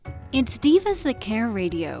It's Divas That Care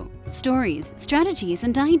Radio. Stories, strategies,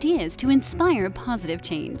 and ideas to inspire positive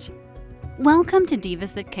change. Welcome to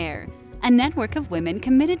Divas That Care, a network of women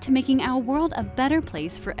committed to making our world a better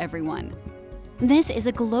place for everyone. This is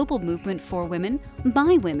a global movement for women,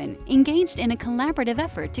 by women, engaged in a collaborative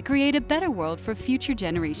effort to create a better world for future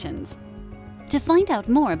generations. To find out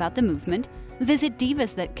more about the movement, visit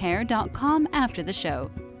divasthatcare.com after the show.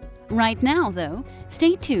 Right now, though,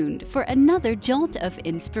 stay tuned for another jolt of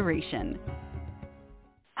inspiration.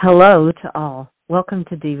 Hello to all. Welcome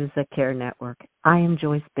to Divas That Care Network. I am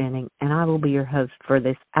Joyce Benning, and I will be your host for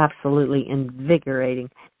this absolutely invigorating,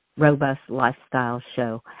 robust lifestyle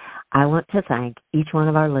show. I want to thank each one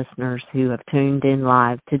of our listeners who have tuned in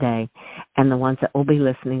live today and the ones that will be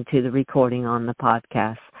listening to the recording on the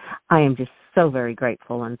podcast. I am just so very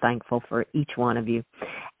grateful and thankful for each one of you.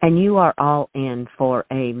 And you are all in for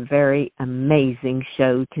a very amazing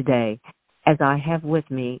show today, as I have with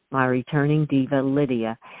me my returning diva,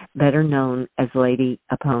 Lydia, better known as Lady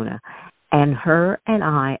Epona. And her and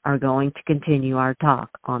I are going to continue our talk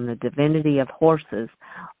on the divinity of horses,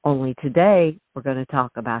 only today we're going to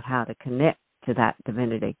talk about how to connect to that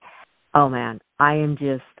divinity. Oh man, I am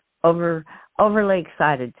just overly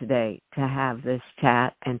excited today to have this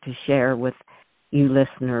chat and to share with you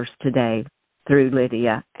listeners today through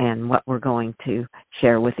Lydia and what we're going to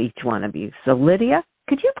share with each one of you. So Lydia,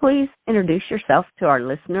 could you please introduce yourself to our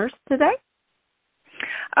listeners today?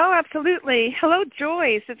 Oh, absolutely. Hello,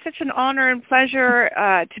 Joyce. It's such an honor and pleasure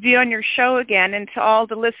to be on your show again, and to all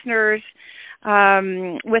the listeners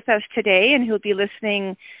with us today and who'll be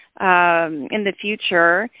listening in the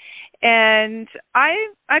future. And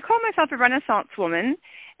I call myself a Renaissance woman.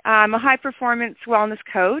 I'm a high-performance wellness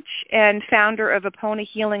coach and founder of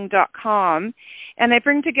EponaHealing.com, and I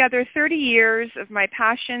bring together 30 years of my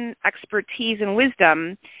passion, expertise, and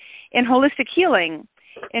wisdom in holistic healing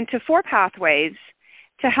into 4 pathways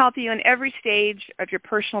to help you in every stage of your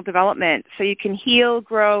personal development so you can heal,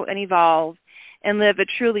 grow, and evolve and live a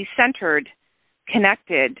truly centered,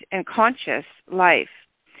 connected, and conscious life.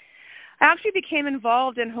 I actually became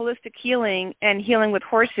involved in holistic healing and healing with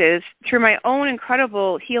horses through my own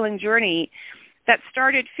incredible healing journey that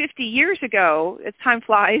started 50 years ago, as time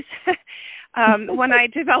flies, when I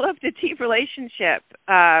developed a deep relationship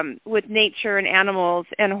with nature and animals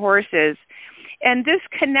and horses. And this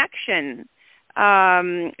connection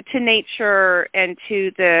to nature and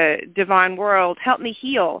to the divine world helped me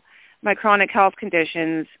heal my chronic health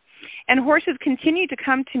conditions. And horses continue to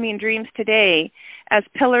come to me in dreams today as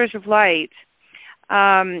pillars of light.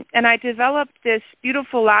 And I developed this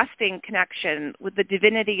beautiful, lasting connection with the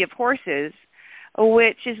divinity of horses,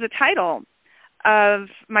 which is the title of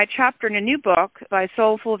my chapter in a new book by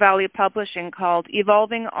Soulful Valley Publishing called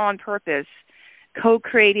Evolving on Purpose,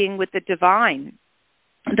 Co-Creating with the Divine,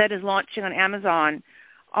 that is launching on Amazon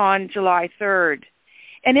on July 3rd.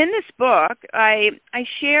 And in this book, I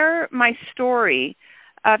share my story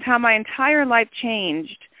of how my entire life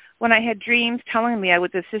changed when I had dreams telling me I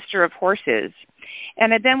was a sister of horses.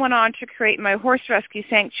 And I then went on to create my horse rescue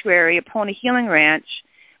sanctuary, Epona Healing Ranch,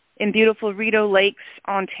 in beautiful Rideau Lakes,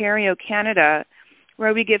 Ontario, Canada,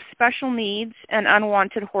 where we give special needs and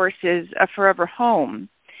unwanted horses a forever home.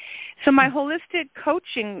 So my holistic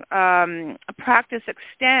coaching practice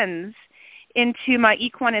extends into my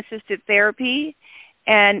equine-assisted therapy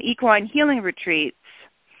and equine healing retreats,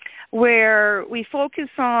 where we focus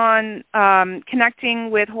on connecting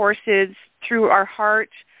with horses through our heart,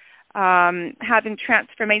 having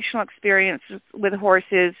transformational experiences with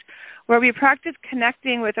horses, where we practice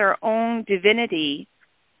connecting with our own divinity,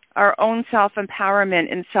 our own self-empowerment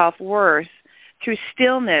and self-worth through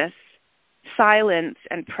stillness, silence,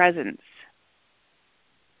 and presence.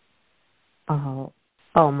 Oh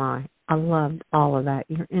my. I loved all of that.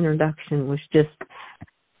 Your introduction was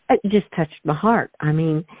it just touched my heart. I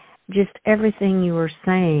mean, just everything you were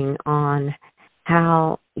saying on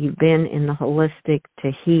how you've been in the holistic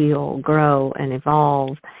to heal, grow, and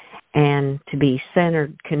evolve, and to be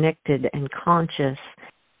centered, connected, and conscious,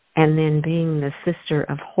 and then being the sister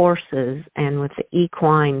of horses and with the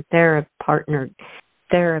equine partnered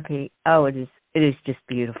therapy. Oh, it is just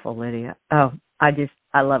beautiful, Lydia. Oh,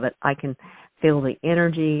 I love it. I can feel the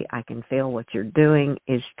energy. I can feel what you're doing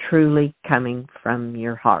is truly coming from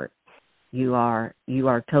your heart. You are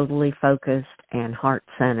totally focused and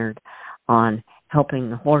heart-centered on helping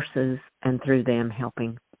the horses and through them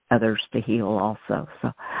helping others to heal also.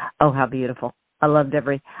 So, oh, how beautiful. I loved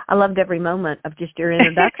every moment of just your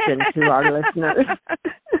introduction to our listeners.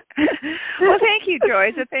 Well, thank you,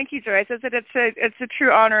 Joyce. It's a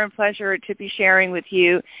true honor and pleasure to be sharing with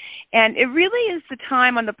you. And it really is the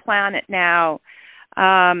time on the planet now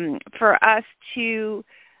for us to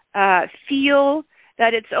feel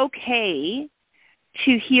that it's okay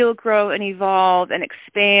to heal, grow, and evolve and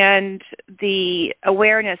expand the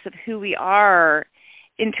awareness of who we are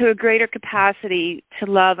into a greater capacity to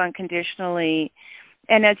love unconditionally.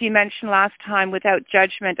 And as you mentioned last time, without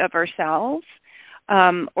judgment of ourselves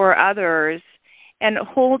or others, and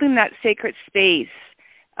holding that sacred space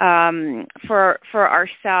for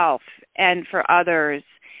ourselves and for others.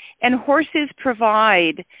 And horses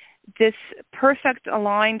provide this perfect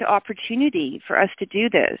aligned opportunity for us to do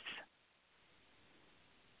this.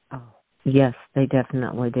 Oh, yes, they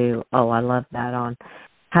definitely do. Oh, I love that, on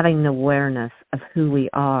having the awareness of who we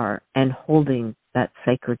are and holding that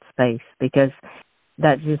sacred space, because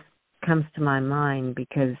that just comes to my mind,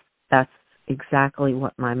 because that's exactly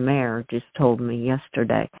what my mare just told me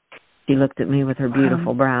yesterday. She looked at me with her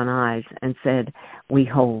beautiful brown eyes and said, "We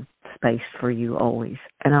hold space for you always."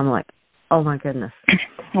 And I'm like, oh my goodness.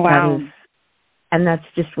 Wow. And that's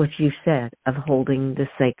just what you said, of holding the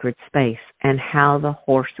sacred space and how the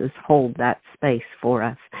horses hold that space for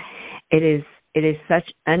us. It is such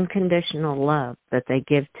unconditional love that they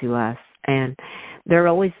give to us, and they're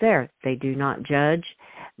always there. They do not judge.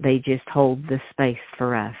 They just hold the space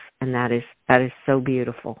for us, and that is so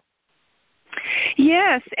beautiful.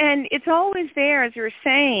 Yes, and it's always there, as you're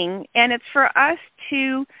saying, and it's for us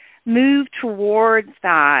to move towards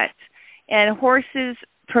that. And horses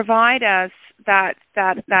provide us that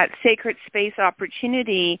sacred space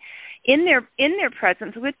opportunity in their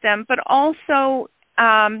presence with them, but also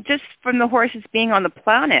just from the horses being on the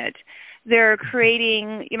planet, they're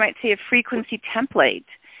creating, you might say, a frequency template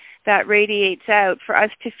that radiates out for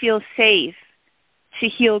us to feel safe, to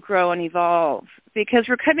heal, grow, and evolve. Because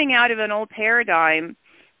we're coming out of an old paradigm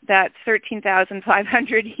that's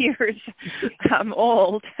 13,500 years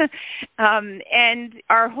old. And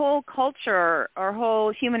our whole culture, our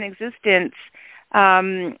whole human existence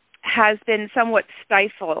has been somewhat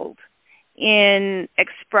stifled in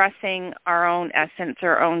expressing our own essence,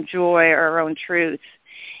 our own joy, our own truth.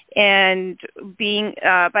 And being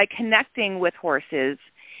by connecting with horses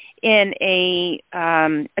in a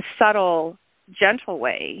subtle, gentle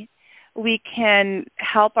way, we can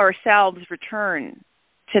help ourselves return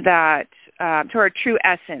to that, to our true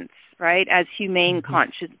essence, right, as humane,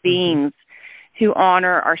 conscious beings who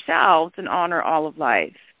honor ourselves and honor all of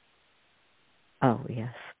life. Oh,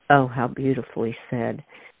 yes. Oh, how beautifully said.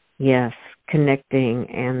 Yes, connecting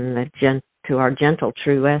and to our gentle,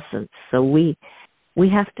 true essence. So we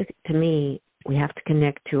have to me, we have to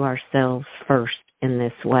connect to ourselves first in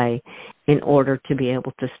this way in order to be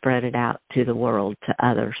able to spread it out to the world, to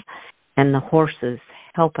others. And the horses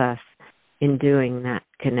help us in doing that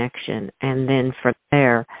connection. And then from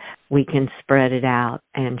there, we can spread it out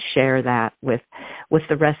and share that with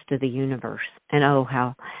the rest of the universe. And oh,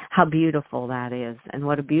 how beautiful that is. And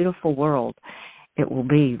what a beautiful world it will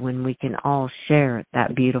be when we can all share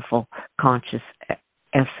that beautiful conscious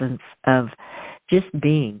essence of just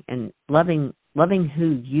being and loving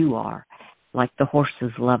who you are, like the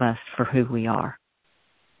horses love us for who we are.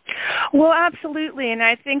 Well, absolutely. And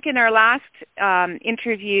I think in our last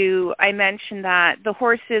interview, I mentioned that the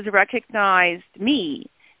horses recognized me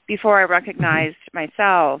before I recognized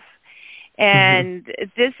myself. And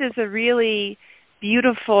this is a really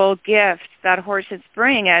beautiful gift that horses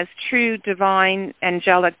bring as true divine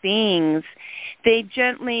angelic beings. They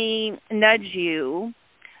gently nudge you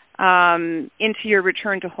into your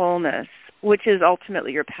return to wholeness, which is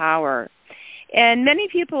ultimately your power. And many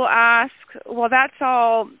people ask, well, that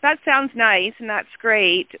sounds nice and that's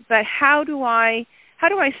great, but how do I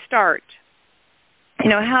start?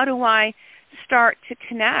 How do I start to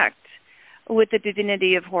connect with the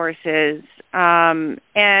divinity of horses? And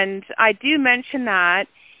I do mention that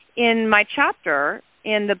in my chapter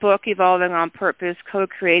in the book, Evolving on Purpose,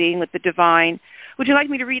 Co-Creating with the Divine. Would you like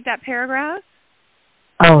me to read that paragraph?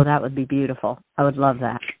 Oh, that would be beautiful. I would love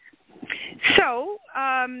that. So,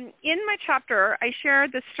 in my chapter, I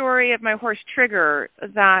shared the story of my horse Trigger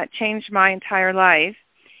that changed my entire life.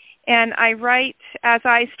 And I write, as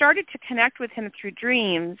I started to connect with him through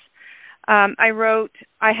dreams, I wrote,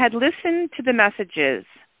 I had listened to the messages.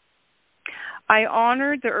 I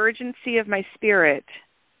honored the urgency of my spirit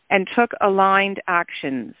and took aligned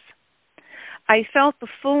actions. I felt the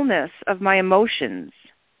fullness of my emotions.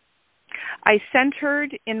 I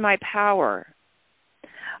centered in my power.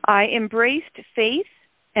 I embraced faith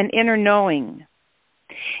and inner knowing.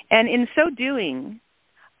 And in so doing,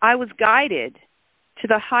 I was guided to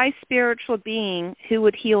the high spiritual being who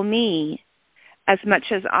would heal me as much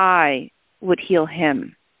as I would heal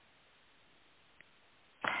him.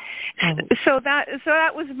 So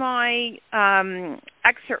that was my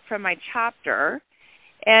excerpt from my chapter.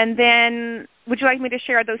 And then, would you like me to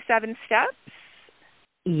share those 7 steps?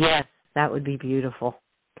 Yes, that would be beautiful.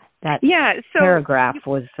 That so paragraph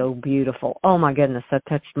was so beautiful. Oh my goodness, that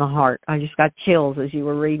touched my heart. I just got chills as you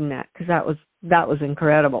were reading that, because that was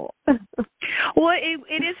incredible. Well,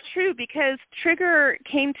 it is true, because Trigger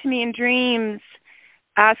came to me in dreams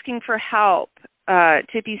asking for help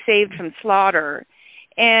to be saved from slaughter.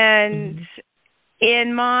 And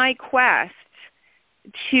in my quest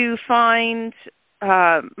to find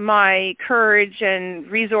my courage and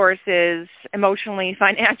resources, emotionally,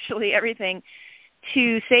 financially, everything,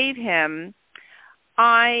 to save him,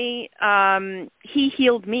 he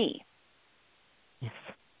healed me. Yes.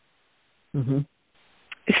 Mm-hmm.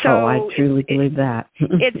 So I truly believe that.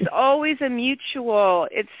 It's always a mutual.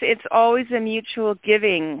 It's always a mutual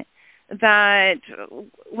giving. That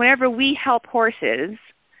whenever we help horses,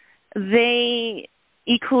 they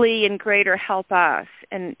equally and greater help us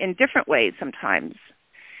in different ways sometimes.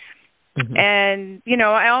 Mm-hmm. And,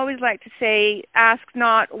 I always like to say, ask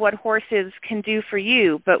not what horses can do for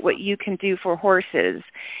you, but what you can do for horses.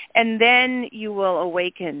 And then you will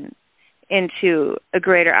awaken into a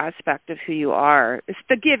greater aspect of who you are. It's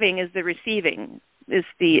the giving is the receiving, is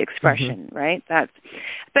the expression, right? But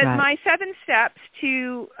right. My 7 steps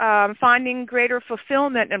to finding greater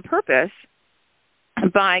fulfillment and purpose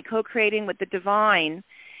by co-creating with the divine,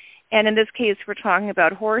 and in this case we're talking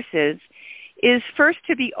about horses, is first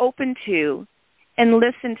to be open to and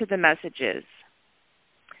listen to the messages,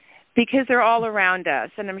 because they're all around us,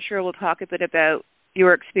 and I'm sure we'll talk a bit about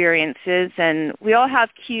your experiences, and we all have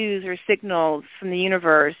cues or signals from the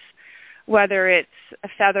universe, whether it's a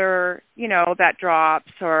feather, that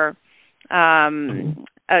drops, or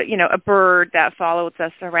a bird that follows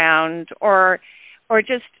us around, or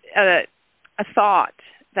just a thought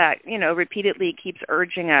that repeatedly keeps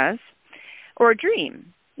urging us, or a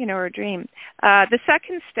dream, The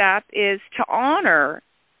second step is to honor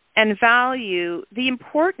and value the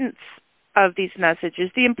importance of these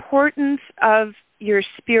messages, the importance of your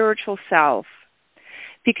spiritual self,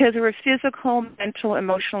 because we're physical, mental,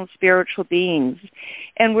 emotional, spiritual beings,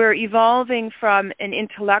 and we're evolving from an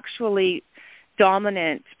intellectually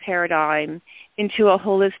dominant paradigm into a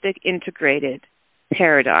holistic, integrated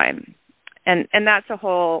paradigm. And that's a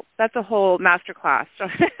whole master class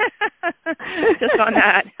just on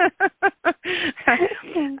that.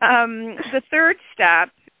 The third step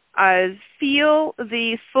is feel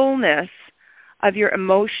the fullness of your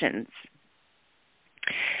emotions.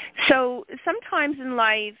 So sometimes in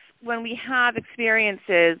life, when we have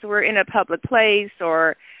experiences, we're in a public place,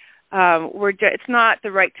 or it's not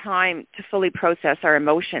the right time to fully process our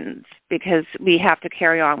emotions because we have to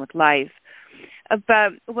carry on with life.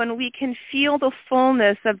 But when we can feel the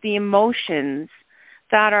fullness of the emotions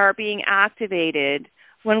that are being activated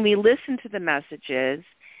when we listen to the messages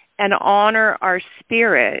and honor our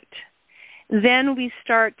spirit, then we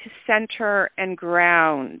start to center and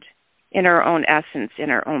ground in our own essence, in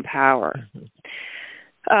our own power.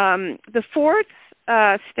 The fourth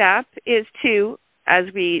step is to,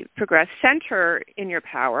 as we progress, center in your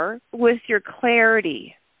power with your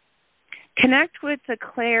clarity. Connect with the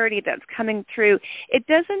clarity that's coming through. It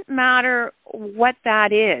doesn't matter what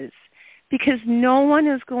that is, because no one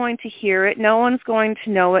is going to hear it, no one's going to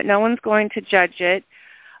know it, no one's going to judge it,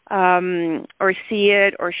 or see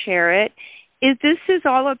it or share it. This is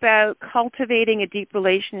all about cultivating a deep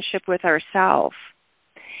relationship with ourselves.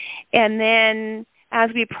 And then as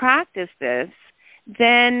we practice this,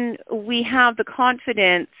 then we have the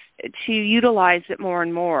confidence to utilize it more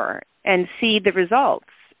and more and see the results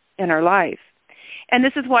in our life. And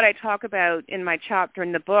this is what I talk about in my chapter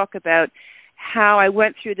in the book, about how I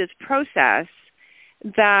went through this process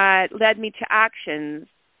that led me to actions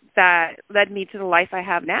that led me to the life I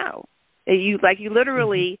have now. You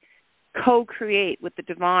literally co-create with the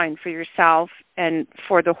divine for yourself and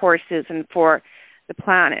for the horses and for the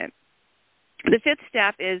planet. The fifth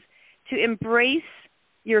step is to embrace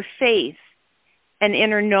your faith and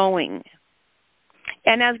inner knowing.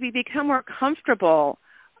 And as we become more comfortable,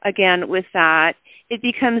 again, with that, it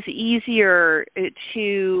becomes easier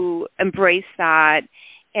to embrace that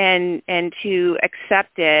and to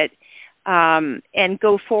accept it and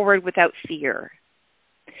go forward without fear.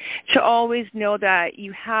 To always know that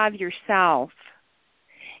you have yourself,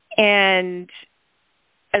 and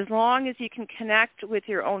as long as you can connect with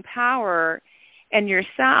your own power and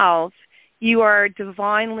yourself, you're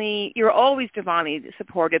always divinely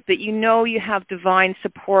supported, but you have divine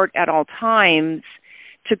support at all times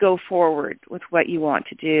to go forward with what you want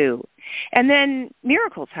to do. And then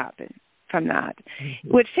miracles happen. from that,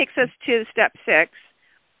 which takes us to step 6.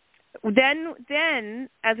 Then,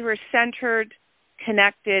 as we're centered,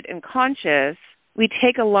 connected, and conscious, we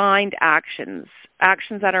take aligned actions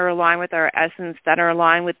that are aligned with our essence, that are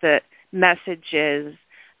aligned with the messages,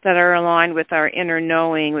 that are aligned with our inner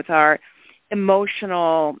knowing, with our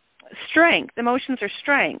emotional strength. Emotions are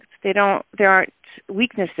strengths. They aren't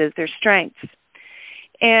weaknesses, they're strengths.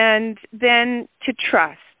 And then to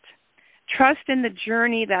trust in the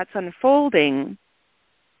journey that's unfolding.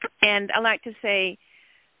 And I like to say,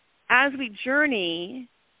 as we journey,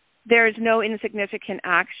 there is no insignificant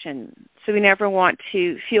action. So we never want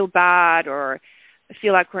to feel bad or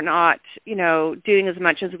feel like we're not, doing as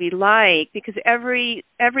much as we like, because every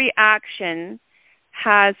action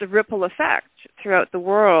has a ripple effect throughout the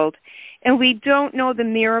world. And we don't know the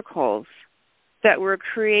miracles that we're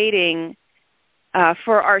creating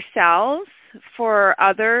for ourselves, for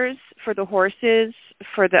others, for the horses,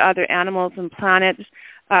 for the other animals and planets,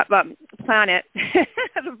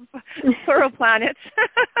 plural planets,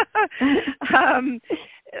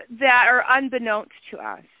 that are unbeknownst to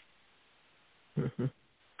us. Mm-hmm.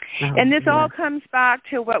 And this all comes back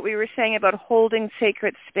to what we were saying about holding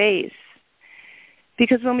sacred space.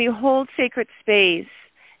 Because when we hold sacred space,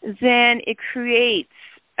 then it creates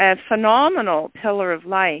a phenomenal pillar of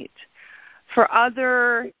light for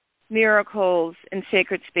other miracles and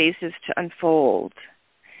sacred spaces to unfold.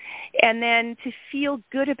 And then to feel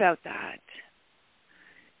good about that,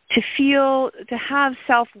 to have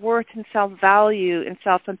self-worth and self-value and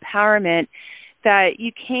self-empowerment, that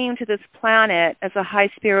you came to this planet as a high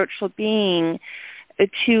spiritual being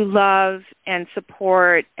to love and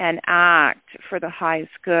support and act for the highest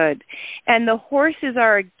good. And the horses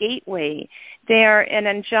are a gateway. They are an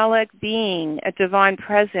angelic being, a divine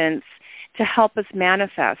presence to help us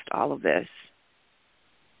manifest all of this.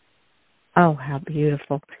 Oh, how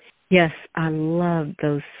beautiful. Yes, I love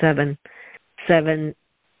those seven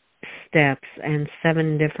steps and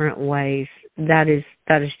 7 different ways. That is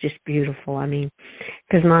just beautiful. I mean,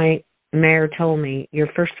 because my mare told me, your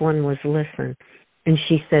first one was listen. And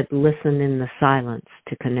she said, listen in the silence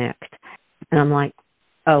to connect. And I'm like,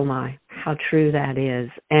 oh my, how true that is.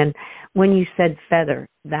 And when you said feather,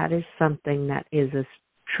 that is something that is a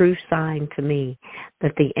true sign to me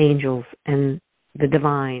that the angels and the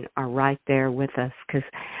divine are right there with us, because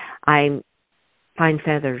I find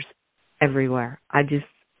feathers everywhere.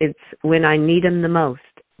 It's when I need them the most,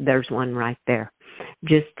 there's one right there,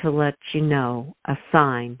 just to let you know, a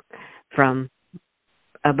sign from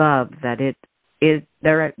above that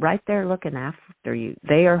they're right there looking after you.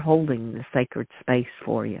 They are holding the sacred space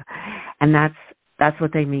for you, and that's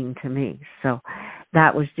what they mean to me. So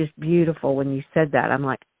that was just beautiful when you said that. I'm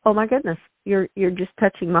like, oh my goodness, you're just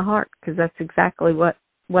touching my heart, because that's exactly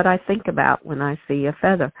what I think about when I see a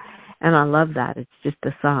feather, and I love that. It's just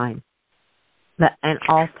a sign. And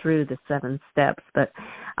all through the 7 steps. But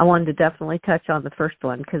I wanted to definitely touch on the first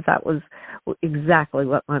one, because that was exactly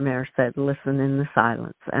what my mare said, listen in the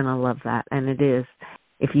silence. And I love that. And it is,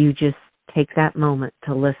 if you just take that moment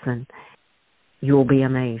to listen, you will be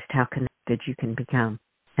amazed how connected you can become.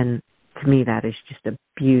 And to me, that is just a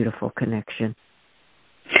beautiful connection.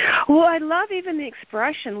 Well, I love even the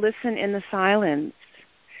expression, listen in the silence.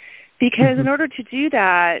 Because in order to do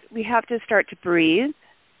that, we have to start to breathe.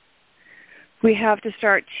 We have to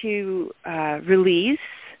start to release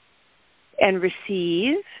and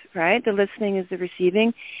receive, right? The listening is the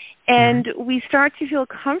receiving. And we start to feel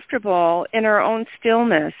comfortable in our own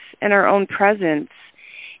stillness, in our own presence.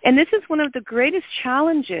 And this is one of the greatest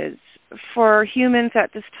challenges for humans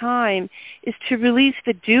at this time, is to release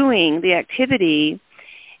the doing, the activity,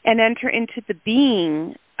 and enter into the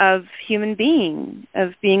being of human being, of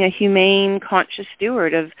being a humane, conscious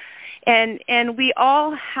steward of. And we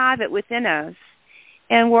all have it within us,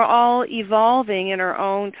 and we're all evolving in our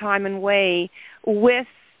own time and way with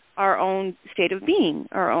our own state of being,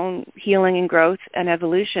 our own healing and growth and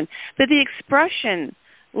evolution. But the expression,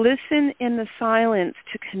 listen in the silence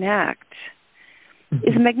to connect,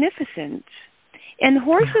 is magnificent. And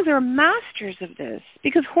horses are masters of this,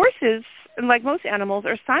 because horses, like most animals,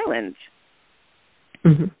 are silent.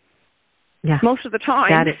 Mm-hmm. Yeah. Most of the time.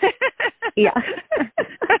 Got it. Yeah.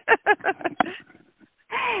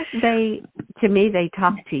 To me, they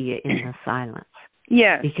talk to you in the silence.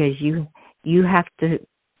 Yes. Because you have to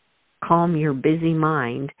calm your busy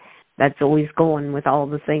mind that's always going with all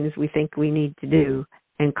the things we think we need to do,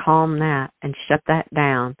 and calm that and shut that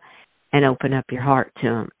down and open up your heart to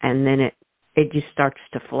them. And then it just starts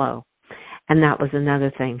to flow. And that was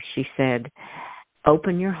another thing she said,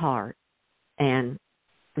 open your heart and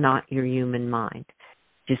not your human mind.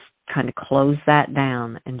 Just kind of close that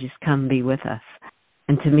down and just come be with us.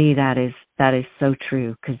 And to me, that is so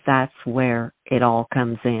true, because that's where it all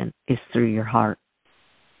comes in, is through your heart.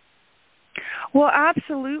 Well,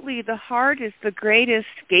 absolutely. The heart is the greatest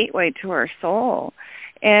gateway to our soul.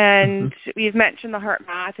 And we've mentioned the Heart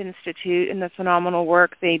Math Institute and the phenomenal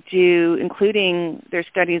work they do, including their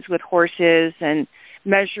studies with horses and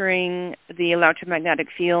measuring the electromagnetic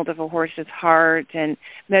field of a horse's heart and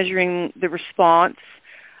measuring the response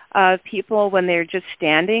of people when they're just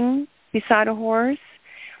standing beside a horse.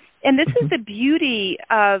 And this is the beauty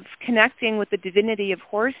of connecting with the divinity of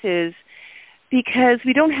horses, because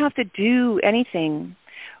we don't have to do anything.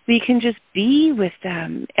 We can just be with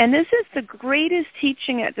them. And this is the greatest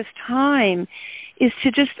teaching at this time, is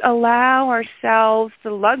to just allow ourselves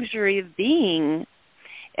the luxury of being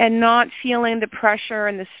and not feeling the pressure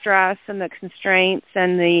and the stress and the constraints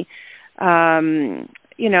and the,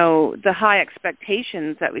 the high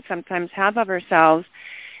expectations that we sometimes have of ourselves,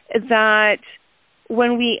 that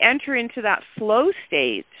when we enter into that flow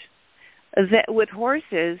state with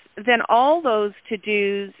horses, then all those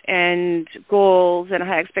to-dos and goals and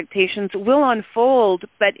high expectations will unfold,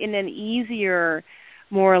 but in an easier,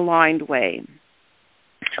 more aligned way.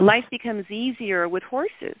 Life becomes easier with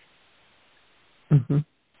horses.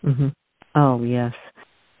 Oh, yes,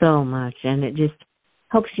 so much. And it just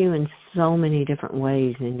helps you in so many different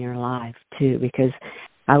ways in your life, too, because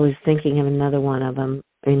I was thinking of another one of them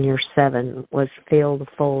in your 7 was feel the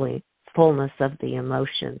fullness of the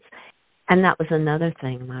emotions. And that was another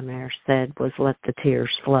thing my mare said, was let the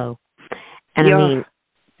tears flow. And I mean,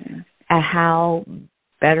 how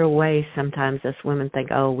better way sometimes us women think,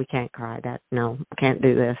 oh, we can't cry, that, no, can't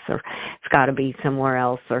do this, or it's got to be somewhere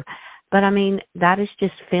else. But I mean, that is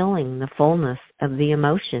just feeling the fullness of the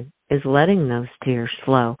emotion, is letting those tears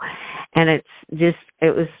flow. And it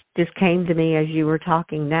just came to me as you were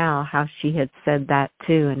talking now, how she had said that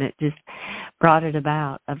too, and it just brought it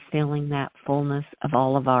about, of feeling that fullness of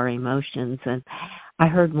all of our emotions. And I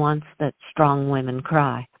heard once that strong women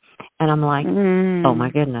cry, and I'm like, oh my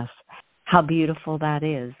goodness, how beautiful that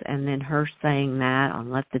is. And then her saying that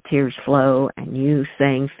on let the tears flow, and you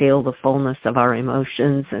saying feel the fullness of our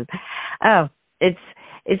emotions, and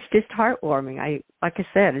it's just heartwarming. Like I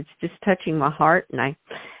said, it's just touching my heart, and I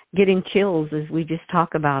getting chills as we just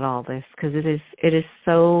talk about all this, because it is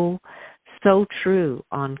so true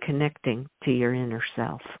on connecting to your inner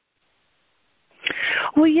self.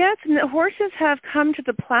 Well, yes, and the horses have come to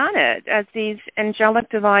the planet as these angelic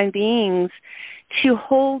divine beings to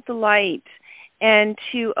hold the light and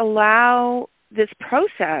to allow this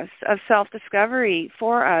process of self-discovery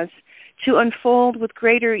for us to unfold with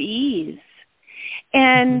greater ease.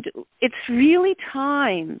 And it's really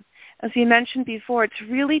time, as we mentioned before, it's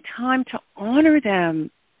really time to honor them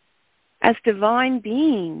as divine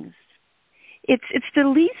beings. It's the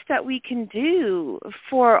least that we can do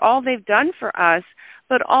for all they've done for us,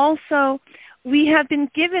 but also we have been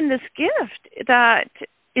given this gift that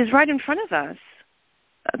is right in front of us,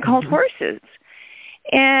 called horses.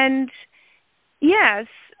 And yes,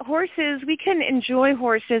 horses, we can enjoy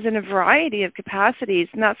horses in a variety of capacities,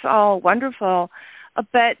 and that's all wonderful,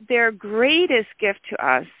 but their greatest gift to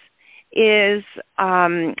us is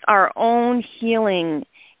our own healing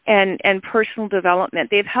and personal development.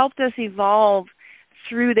 They've helped us evolve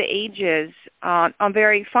through the ages on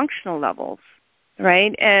very functional levels,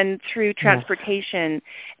 right? And through transportation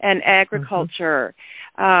and agriculture,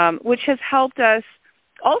 which has helped us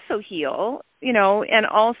also heal, and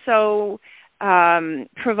also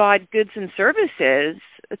provide goods and services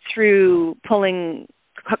through pulling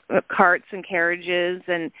carts and carriages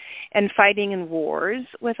and fighting in wars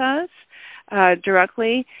with us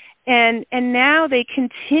directly. And now they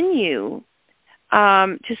continue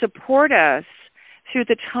to support us through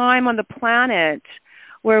the time on the planet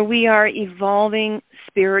where we are evolving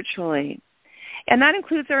spiritually. And that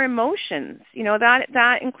includes our emotions.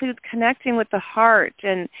 That includes connecting with the heart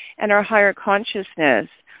and our higher consciousness.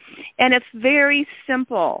 And it's very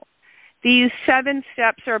simple. These 7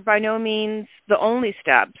 steps are by no means the only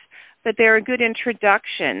steps, but they're a good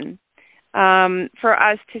introduction for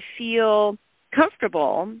us to feel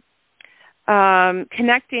comfortable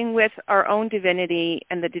connecting with our own divinity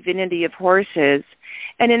and the divinity of horses,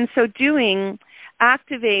 and in so doing,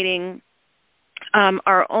 activating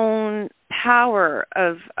our own power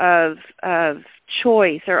of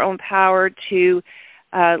choice, our own power to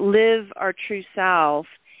live our true self,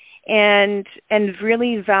 and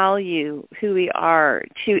really value who we are,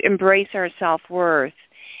 to embrace our self-worth,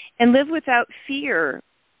 and live without fear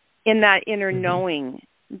in that inner knowing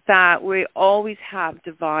that we always have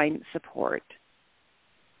divine support.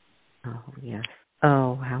 Oh, yes.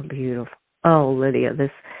 Oh, how beautiful. Oh, Lydia,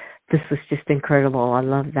 this was just incredible. I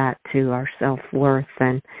love that too, our self-worth,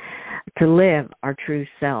 and to live our true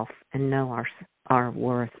self and know our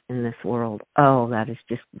worth in this world. Oh, that is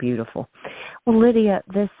just beautiful. Well, Lydia,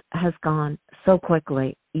 this has gone so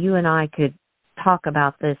quickly. You and I could talk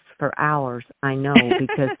about this for hours, I know,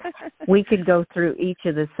 because we could go through each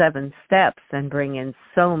of the 7 steps and bring in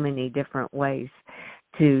so many different ways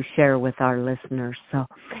to share with our listeners. So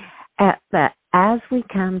as we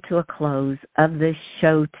come to a close of this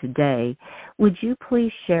show today, would you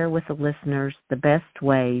please share with the listeners the best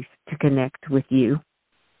ways to connect with you?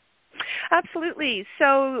 Absolutely.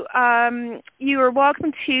 So you are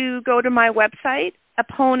welcome to go to my website,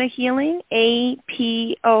 Apona Healing, APONA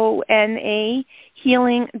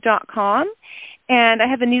healing.com. And I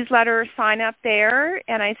have a newsletter sign up there,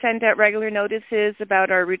 and I send out regular notices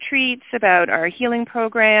about our retreats, about our healing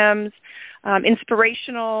programs,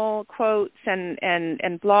 inspirational quotes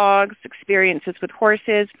and blogs, experiences with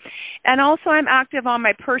horses. And also I'm active on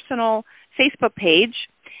my personal Facebook page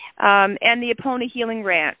and the Apona Healing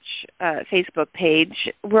Ranch Facebook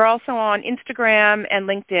page. We're also on Instagram and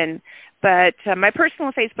LinkedIn, but my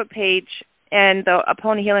personal Facebook page and the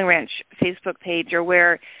Apona Healing Ranch Facebook page are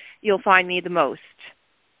where you'll find me the most.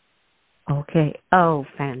 Okay. Oh,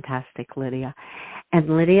 fantastic, Lydia.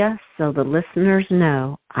 And Lydia, so the listeners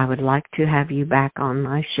know, I would like to have you back on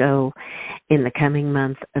my show in the coming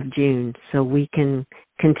month of June so we can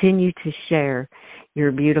continue to share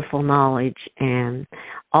your beautiful knowledge and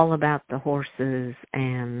all about the horses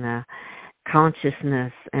and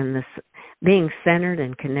consciousness and this being centered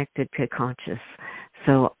and connected to conscious.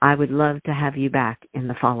 So I would love to have you back in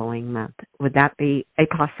the following month. Would that be a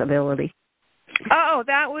possibility? Oh,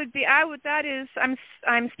 that would be. I'm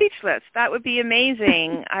speechless. That would be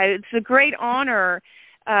amazing. It's a great honor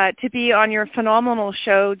to be on your phenomenal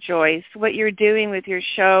show, Joyce. What you're doing with your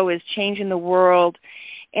show is changing the world,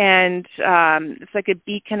 and it's like a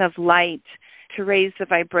beacon of light to raise the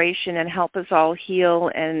vibration and help us all heal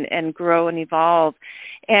and grow and evolve.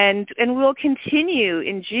 And we'll continue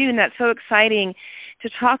in June. That's so exciting to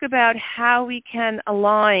talk about how we can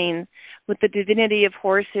align with the divinity of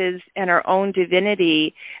horses and our own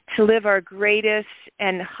divinity to live our greatest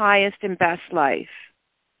and highest and best life.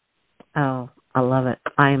 Oh, I love it.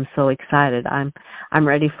 I am so excited. I'm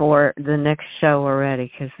ready for the next show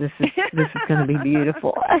already because this is going to be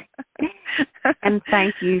beautiful. And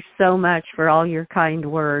thank you so much for all your kind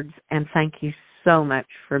words, and thank you so much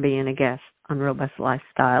for being a guest on Robust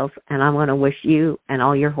Lifestyles. And I want to wish you and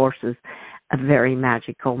all your horses a very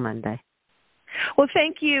magical Monday. Well,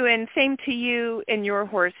 thank you, and same to you and your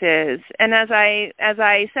horses. And as I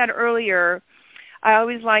said earlier, I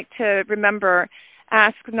always like to remember,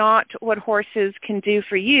 ask not what horses can do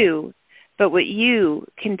for you, but what you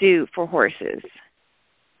can do for horses.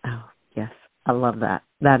 Oh, yes. I love that.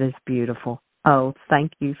 That is beautiful. Oh,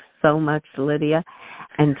 thank you so much, Lydia.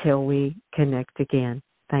 Until we connect again.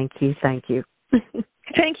 Thank you. Thank you.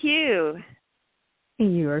 Thank you.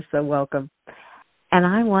 You are so welcome. And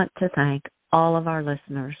I want to thank all of our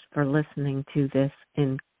listeners for listening to this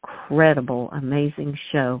incredible, amazing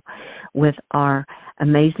show with our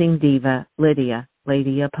amazing diva, Lydia,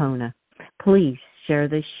 Lady Apona. Please share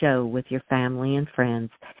this show with your family and friends.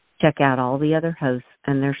 Check out all the other hosts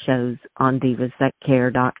and their shows on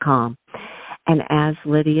divasthatcare.com. And as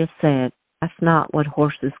Lydia said, that's not what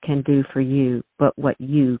horses can do for you, but what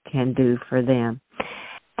you can do for them.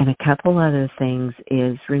 And a couple other things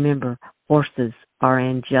is, remember, horses are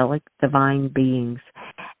angelic divine beings,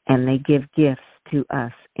 and they give gifts to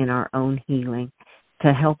us in our own healing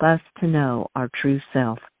to help us to know our true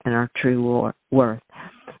self and our true worth.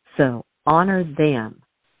 So honor them,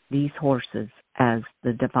 these horses, as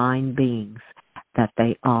the divine beings that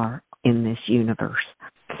they are in this universe.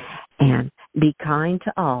 And be kind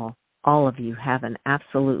to all. All of you have an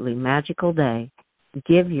absolutely magical day.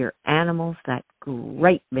 Give your animals that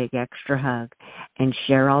great big extra hug and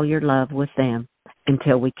share all your love with them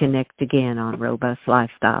until we connect again on Robust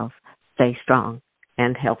Lifestyles. Stay strong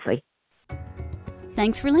and healthy.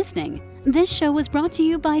 Thanks for listening. This show was brought to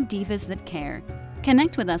you by Divas That Care.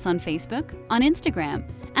 Connect with us on Facebook, on Instagram,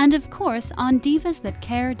 and of course on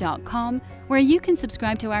divasthatcare.com, where you can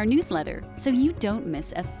subscribe to our newsletter so you don't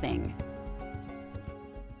miss a thing.